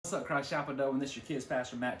What's up, Christ Chapel Dublin? This is your kids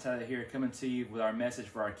pastor Matt Taylor here, coming to you with our message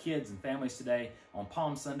for our kids and families today on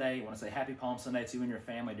Palm Sunday. I want to say happy Palm Sunday to you and your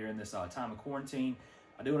family during this time of quarantine.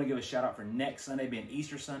 I do want to give a shout out for next Sunday being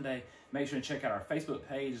Easter Sunday. Make sure to check out our Facebook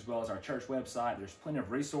page as well as our church website. There's plenty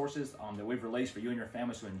of resources that we've released for you and your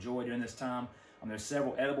families to enjoy during this time. There's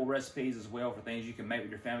several edible recipes as well for things you can make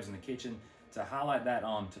with your families in the kitchen to highlight that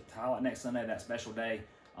to highlight next Sunday, that special day.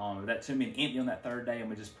 That tomb being empty on that third day, and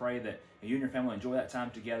we just pray that you and your family enjoy that time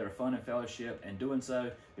together, fun and fellowship, and doing so.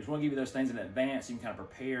 We just want to give you those things in advance so you can kind of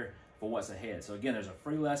prepare for what's ahead. So again, there's a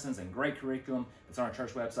free lessons and great curriculum that's on our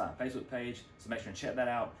church website and Facebook page, so make sure and check that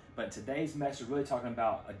out. But today's message is really talking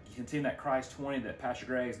about continuing that Christ 20 that Pastor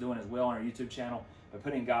Greg is doing as well on our YouTube channel, but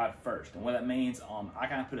putting God first. And what that means, I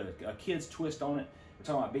kind of put a kid's twist on it. We're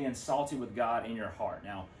talking about being salty with God in your heart.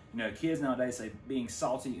 Now, you know, kids nowadays say being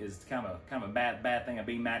salty is kind of a bad thing, of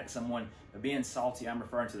being mad at someone. But being salty, I'm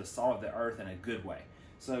referring to the salt of the earth in a good way.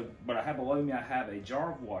 So, what I have below me, I have a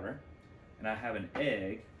jar of water, and I have an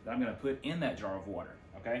egg that I'm going to put in that jar of water.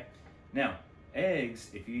 Okay. Now, eggs,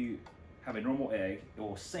 if you have a normal egg, it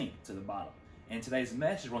will sink to the bottom. In today's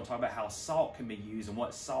message, we're going to talk about how salt can be used and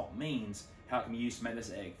what salt means, how it can be used to make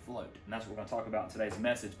this egg float. And that's what we're going to talk about in today's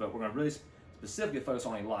message. But we're going to really specifically focus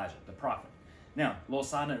on Elijah, the prophet. Now, a little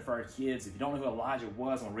side note for our kids, if you don't know who Elijah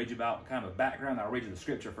was, I'm going to read you about kind of a background. I'll read you the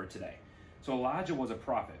scripture for today. So Elijah was a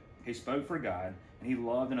prophet. He spoke for God, and he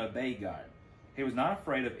loved and obeyed God. He was not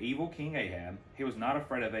afraid of evil King Ahab. He was not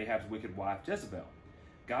afraid of Ahab's wicked wife, Jezebel.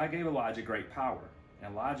 God gave Elijah great power,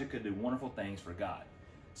 and Elijah could do wonderful things for God.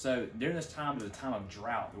 So during this time, there's a time of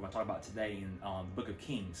drought we're going to talk about today in the book of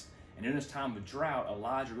Kings. And during this time of drought,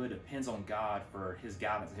 Elijah really depends on God for his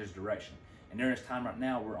guidance and his direction. And during this time right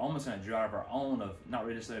now, we're almost in a drought of our own, of not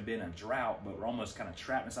really necessarily being in a drought, but we're almost kind of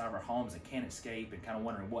trapped inside of our homes and can't escape and kind of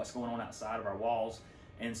wondering what's going on outside of our walls.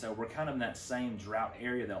 And so we're kind of in that same drought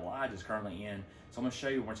area that Elijah's currently in. So I'm going to show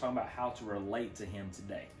you, we're talking about how to relate to him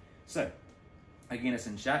today. So, again, it's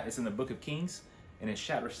in the book of Kings, and it's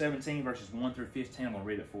chapter 17, verses 1 through 15. I'm going to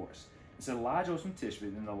read it for us. It said, Elijah was from Tishbe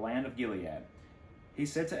in the land of Gilead. He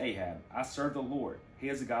said to Ahab, I serve the Lord. He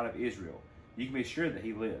is the God of Israel. You can be sure that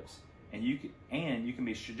he lives. And you can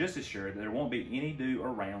be just as sure that there won't be any dew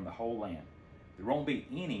around the whole land. There won't be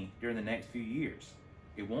any during the next few years.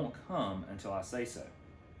 It won't come until I say so.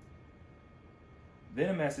 Then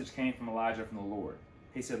a message came from Elijah from the Lord.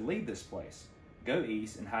 He said, leave this place. Go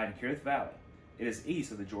east and hide in Kerith Valley. It is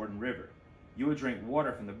east of the Jordan River. You will drink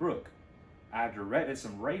water from the brook. I have directed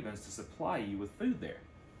some ravens to supply you with food there.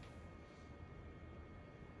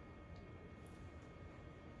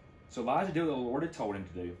 So Elijah did what the Lord had told him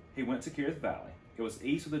to do. He went to Kerith Valley. It was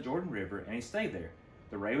east of the Jordan River, and he stayed there.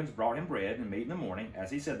 The ravens brought him bread and meat in the morning, as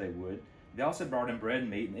he said they would. They also brought him bread and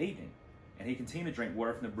meat in the evening, and he continued to drink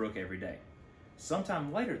water from the brook every day.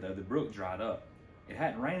 Sometime later, though, the brook dried up. It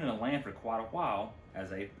hadn't rained in the land for quite a while,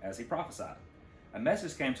 as he prophesied. A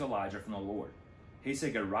message came to Elijah from the Lord. He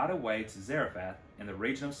said, go right away to Zarephath in the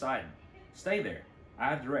region of Sidon. Stay there. I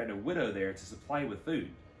have directed a widow there to supply you with food.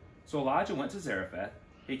 So Elijah went to Zarephath.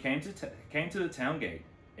 He came to the town gate.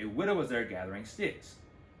 A widow was there gathering sticks.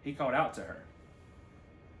 He called out to her.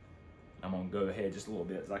 I'm going to go ahead just a little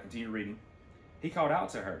bit as I continue reading. He called out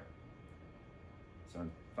to her. So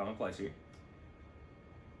find my place here.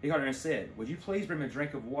 He called her and said, would you please bring me a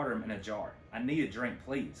drink of water in a jar? I need a drink,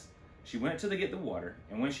 please. She went to get the water,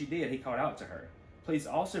 and when she did, he called out to her. Please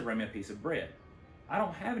also bring me a piece of bread. I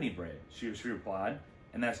don't have any bread, she replied,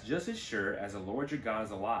 and that's just as sure as the Lord your God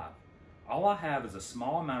is alive. All I have is a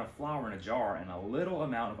small amount of flour in a jar and a little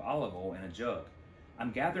amount of olive oil in a jug.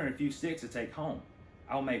 I'm gathering a few sticks to take home.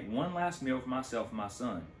 I'll make one last meal for myself and my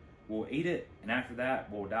son. We'll eat it, and after that,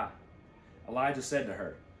 we'll die. Elijah said to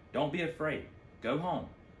her, don't be afraid. Go home.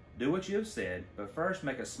 Do what you have said, but first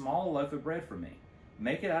make a small loaf of bread for me.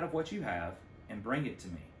 Make it out of what you have, and bring it to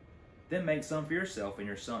me. Then make some for yourself and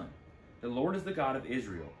your son. The Lord is the God of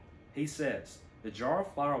Israel. He says, the jar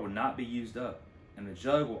of flour will not be used up, and the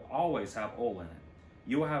jug will always have oil in it.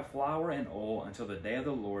 You will have flour and oil until the day of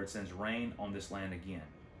the Lord sends rain on this land again.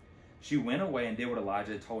 She went away and did what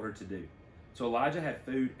Elijah had told her to do. So Elijah had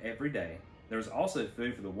food every day. There was also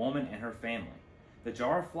food for the woman and her family. The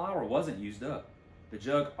jar of flour wasn't used up. The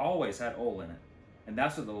jug always had oil in it. And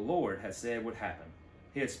that's what the Lord had said would happen.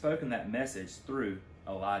 He had spoken that message through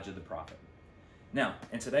Elijah the prophet. Now,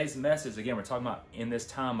 in today's message, again, we're talking about in this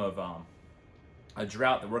time of a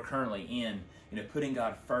drought that we're currently in, putting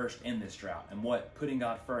God first in this drought and what putting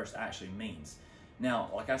God first actually means. Now,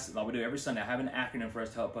 like we do every Sunday, I have an acronym for us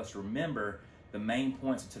to help us remember the main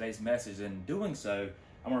points of today's message. And in doing so,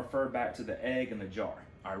 I'm going to refer back to the egg and the jar.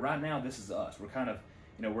 All right, right now, this is us. We're kind of,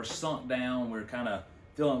 we're sunk down. We're kind of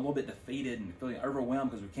feeling a little bit defeated and feeling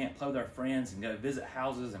overwhelmed because we can't play with our friends and go visit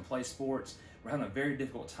houses and play sports. We're having a very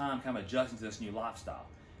difficult time kind of adjusting to this new lifestyle.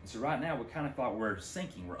 And so right now we kind of thought we're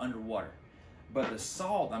sinking, we're underwater. But the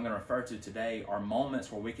salt I'm going to refer to today are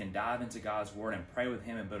moments where we can dive into God's Word and pray with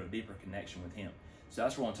Him and build a deeper connection with Him. So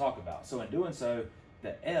that's what we're going to talk about. So in doing so,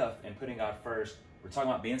 the F in putting God first, we're talking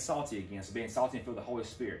about being salty again. So being salty and filled with the Holy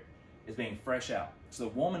Spirit is being fresh out. So the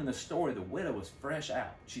woman in the story, the widow, was fresh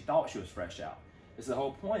out. She thought she was fresh out. This the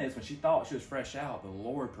whole point is when she thought she was fresh out, the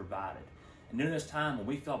Lord provided. And during this time when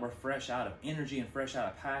we felt we're fresh out of energy and fresh out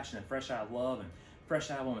of passion and fresh out of love and fresh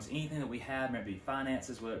out of almost anything that we have, maybe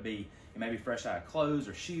finances, whether it be maybe fresh out of clothes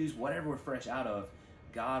or shoes, whatever we're fresh out of,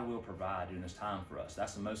 God will provide during this time for us.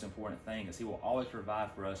 That's the most important thing, is He will always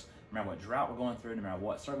provide for us. No matter what drought we're going through, no matter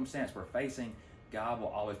what circumstance we're facing, God will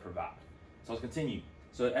always provide. So let's continue.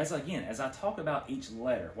 So as I talk about each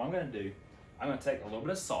letter, what I'm going to do, I'm going to take a little bit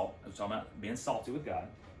of salt. I'm talking about being salty with God.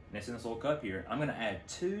 And it's in this little cup here. I'm going to add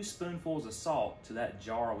 2 spoonfuls of salt to that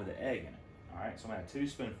jar with the egg in it. All right, so I'm going to add 2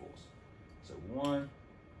 spoonfuls. So 1,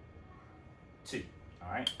 2.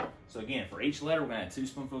 All right. So again, for each letter, we're going to add 2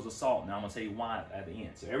 spoonfuls of salt. Now I'm going to tell you why at the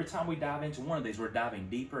end. So every time we dive into one of these, we're diving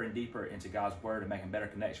deeper and deeper into God's Word and making better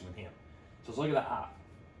connection with Him. So let's look at the eye.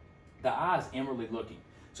 The eye is inwardly looking.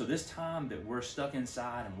 So this time that we're stuck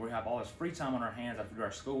inside and we have all this free time on our hands after we do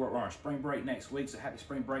our schoolwork, we're on our spring break next week, so happy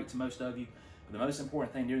spring break to most of you. But the most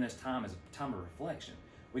important thing during this time is a time of reflection.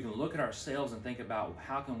 We can look at ourselves and think about,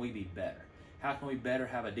 how can we be better? How can we better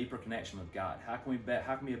have a deeper connection with God? How can we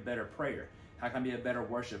be a better prayer? How can I be a better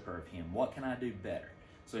worshiper of Him? What can I do better?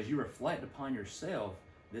 So as you reflect upon yourself,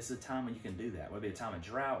 this is a time when you can do that. Whether it be a time of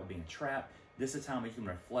drought, or being trapped, this is a time when you can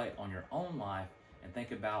reflect on your own life and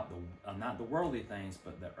think about not the worldly things,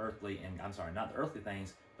 but the earthly, not the earthly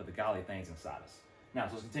things, but the godly things inside us. Now,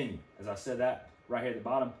 so let's continue. As I said that, right here at the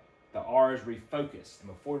bottom, the R is refocus. And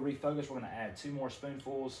before we refocus, we're going to add 2 more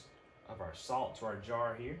spoonfuls of our salt to our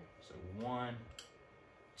jar here. So 1,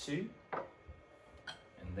 2.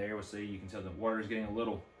 And there we'll see, you can tell the water is getting a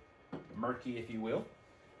little murky, if you will.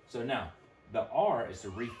 So now, the R is to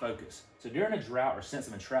refocus. So during a drought or sense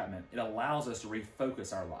of entrapment, it allows us to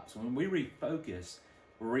refocus our lives. When we refocus,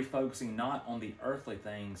 we're refocusing not on the earthly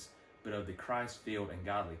things, but of the Christ-filled and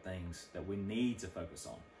godly things that we need to focus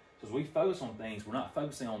on. So as we focus on things, we're not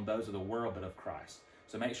focusing on those of the world, but of Christ.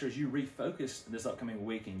 So make sure as you refocus this upcoming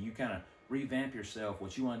week and you kind of revamp yourself,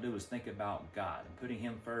 what you want to do is think about God and putting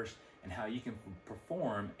Him first and how you can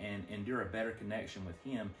perform and endure a better connection with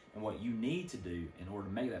Him and what you need to do in order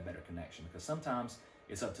to make that better connection. Because sometimes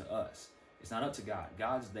it's up to us. It's not up to God.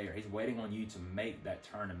 God's there. He's waiting on you to make that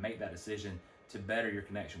turn and make that decision to better your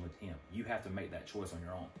connection with Him. You have to make that choice on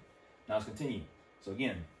your own. Now let's continue. So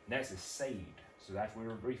again, next is saved. So after we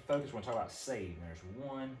refocus, we're going to talk about saved. And there's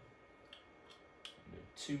 1,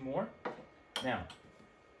 2 more. Now,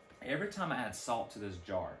 every time I add salt to this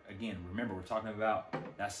jar, again, remember we're talking about,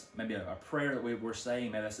 that's maybe a prayer that we're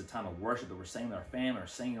saying, maybe that's a time of worship that we're saying with our family or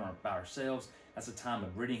singing by ourselves. That's a time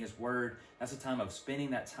of reading His Word. That's a time of spending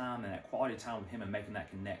that time and that quality time with Him and making that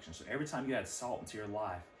connection. So every time you add salt into your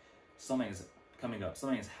life, something is coming up.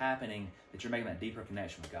 Something is happening that you're making that deeper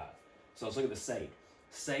connection with God. So let's look at the saved.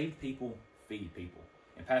 Saved people feed people.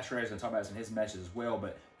 And Pastor Ray is going to talk about this in his message as well, but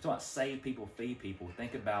we're talking about saved people feed people.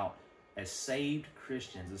 Think about, as saved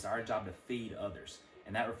Christians, it's our job to feed others.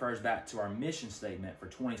 And that refers back to our mission statement for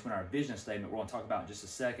 2020, our vision statement we're going to talk about in just a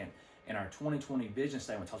second. In our 2020 vision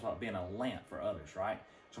statement, it talks about being a lamp for others, right?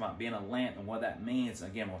 It's about being a lamp and what that means.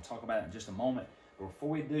 Again, we'll talk about it in just a moment. But before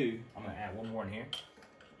we do, I'm going to add 1 more in here.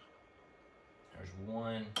 There's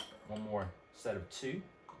one more set of 2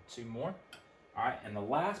 more. All right, and the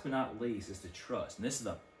last but not least is to trust. And this is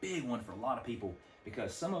a big one for a lot of people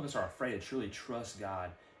because some of us are afraid to truly trust God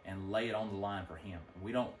and lay it on the line for Him. And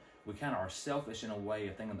we kind of are selfish in a way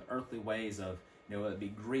of thinking the earthly ways of, whether it be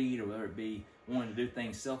greed or whether it be wanting to do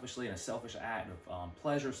things selfishly in a selfish act of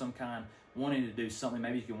pleasure of some kind, wanting to do something,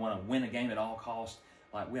 maybe you can want to win a game at all costs.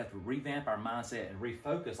 Like we have to revamp our mindset and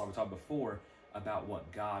refocus, like we talked before, about what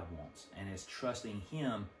God wants. And it's trusting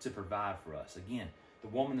Him to provide for us. Again, the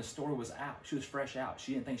woman in the story was out. She was fresh out.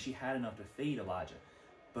 She didn't think she had enough to feed Elijah,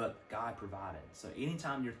 but God provided. So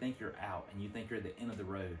anytime you think you're out and you think you're at the end of the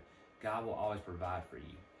road, God will always provide for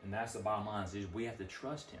you. And that's the bottom line, is we have to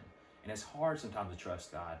trust Him. And it's hard sometimes to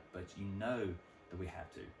trust God, but you know that we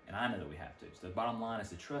have to. And I know that we have to. So the bottom line is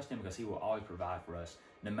to trust Him because He will always provide for us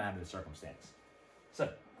no matter the circumstance. So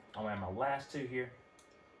I'm going to have my last 2 here.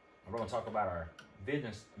 We're going to talk about our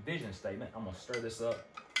vision statement. I'm going to stir this up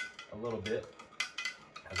a little bit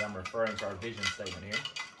as I'm referring to our vision statement here.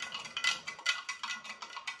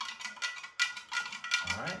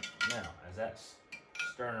 All right, now as that's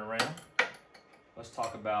stirring around, let's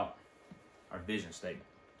talk about our vision statement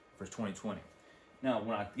for 2020. Now,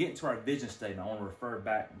 when I get into our vision statement, I want to refer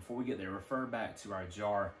back, before we get there, refer back to our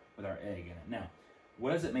jar with our egg in it. Now,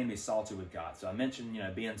 what does it mean to be salty with God? So I mentioned,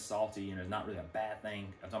 being salty, is not really a bad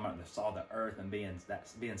thing. I'm talking about the salt of the earth and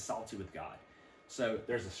being salty with God. So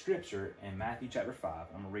there's a scripture in Matthew chapter 5.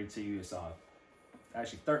 I'm going to read to you. It's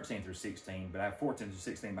actually 13 through 16, but I have 14 through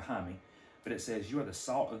 16 behind me. But it says, "You are the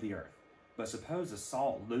salt of the earth. But suppose the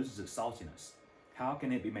salt loses its saltiness. How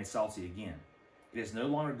can it be made salty again? It is no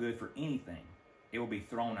longer good for anything. It will be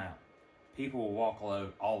thrown out. People will walk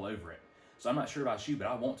all over it." So I'm not sure about you, but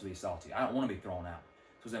I want to be salty. I don't want to be thrown out.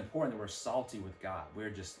 So it's important that we're salty with God. We're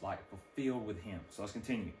just like fulfilled with Him. So let's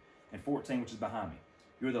continue. In 14, which is behind me.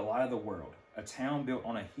 "You are the light of the world. A town built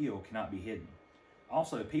on a hill cannot be hidden.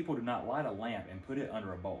 Also, people do not light a lamp and put it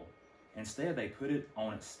under a bowl. Instead, they put it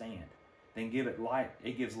on its stand. Then give it light.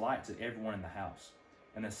 It gives light to everyone in the house.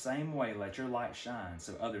 In the same way, let your light shine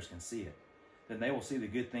so others can see it. Then they will see the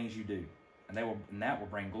good things you do, and that will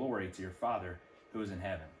bring glory to your Father who is in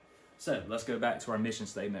heaven." So let's go back to our mission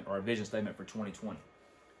statement, or our vision statement for 2020.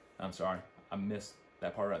 I'm sorry, I missed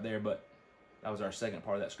that part right there, but that was our second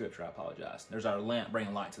part of that scripture. I apologize. There's our lamp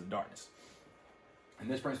bringing light to the darkness. And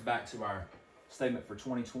this brings back to our statement for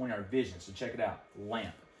 2020, our vision. So check it out,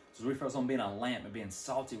 lamp. So we focus on being a lamp and being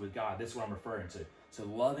salty with God. This is what I'm referring to. So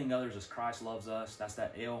loving others as Christ loves us. That's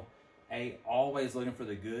that L-A, always looking for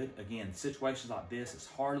the good. Again, situations like this, it's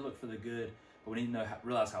hard to look for the good, but we need to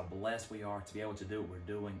realize how blessed we are to be able to do what we're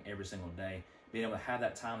doing every single day. Being able to have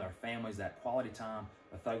that time with our families, that quality time,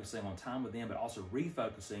 but focusing on time with them, but also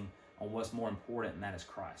refocusing on what's more important, and that is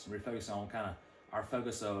Christ. And refocusing on kind of our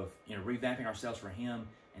focus of revamping ourselves for Him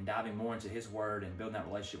and diving more into His Word and building that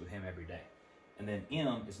relationship with Him every day. And then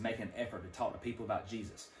M is making an effort to talk to people about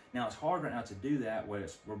Jesus. Now, it's hard right now to do that where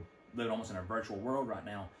we're living almost in a virtual world right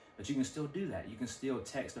now, but you can still do that. You can still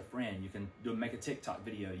text a friend. You can make a TikTok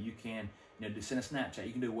video. You can send a Snapchat.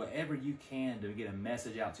 You can do whatever you can to get a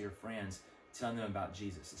message out to your friends, telling them about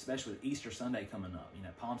Jesus, especially with Easter Sunday coming up.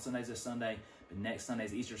 Palm Sunday's this Sunday, but next Sunday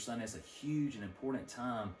is Easter Sunday. It's a huge and important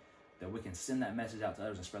time that we can send that message out to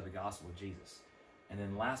others and spread the gospel of Jesus. And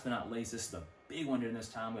then last but not least, this is the big one during this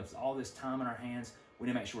time. With all this time in our hands, we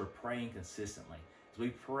need to make sure we're praying consistently. As we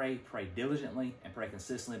pray diligently and pray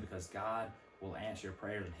consistently, because God will answer your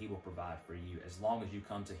prayers and He will provide for you as long as you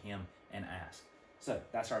come to Him and ask. So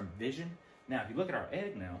that's our vision. Now, if you look at our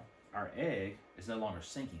egg now, our egg is no longer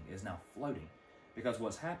sinking. It is now floating. Because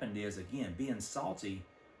what's happened is, again, being salty,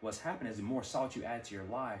 what's happened is the more salt you add to your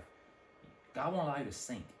life, God won't allow you to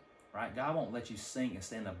sink. Right? God won't let you sink and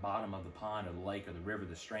stay in the bottom of the pond or the lake or the river,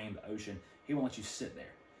 the stream, the ocean. He won't let you sit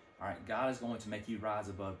there. All right? God is going to make you rise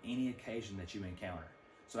above any occasion that you encounter.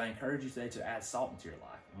 So I encourage you today to add salt into your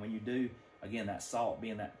life. And when you do, again, that salt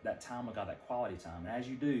being that time with God, that quality time. And as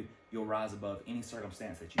you do, you'll rise above any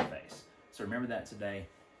circumstance that you face. So remember that today.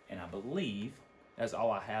 And I believe that's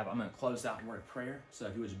all I have. I'm going to close out in word of prayer. So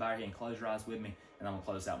if you would just bow your head and close your eyes with me, and I'm going to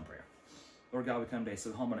close out in prayer. Lord God, we come today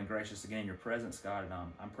so humble and gracious again in your presence, God. And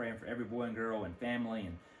I'm praying for every boy and girl and family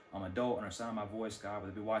and adult and our sound of my voice, God,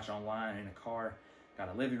 whether they be watching online, in a car, God,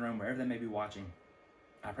 a living room, wherever they may be watching.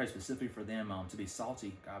 I pray specifically for them to be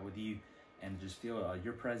salty, God, with you and just feel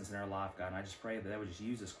your presence in their life, God. And I just pray that they would just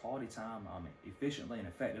use this quality time efficiently and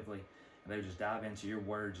effectively. And they would just dive into your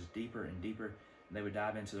word just deeper and deeper. And they would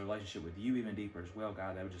dive into their relationship with you even deeper as well,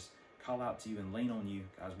 God. They would just call out to you and lean on you,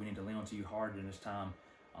 guys. We need to lean on to you hard in this time.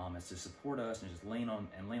 As to support us and just lean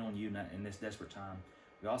on you in this desperate time.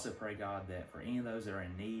 We also pray, God, that for any of those that are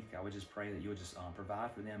in need, God, we just pray that you would just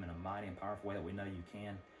provide for them in a mighty and powerful way that we know you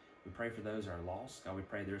can. We pray for those that are lost. God, we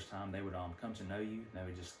pray there's time they would come to know you. They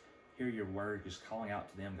would just hear your word, just calling out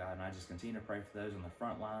to them, God. And I just continue to pray for those on the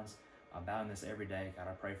front lines about this every day. God,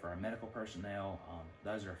 I pray for our medical personnel,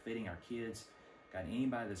 those that are feeding our kids. God,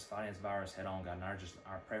 anybody that's fighting this virus head on, God, and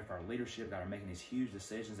I pray for our leadership, God, are making these huge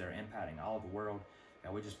decisions that are impacting all of the world.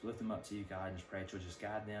 God, we just lift them up to you, God, and just pray that you'll just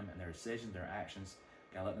guide them in their decisions, their actions.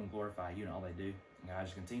 God, let them glorify you in all they do. And God, I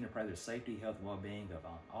just continue to pray their safety, health, and well-being of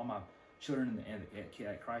all my children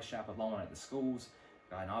at Christ Chapel alone, at the schools,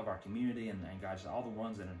 God, and all of our community, and God, just all the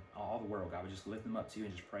ones in all the world. God, we just lift them up to you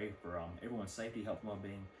and just pray for everyone's safety, health, and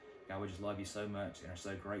well-being. God, we just love you so much and are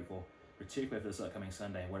so grateful, particularly for this upcoming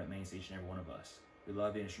Sunday and what it means to each and every one of us. We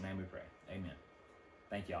love you, and in your name we pray. Amen.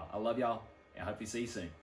 Thank y'all. I love y'all, and I hope to see you soon.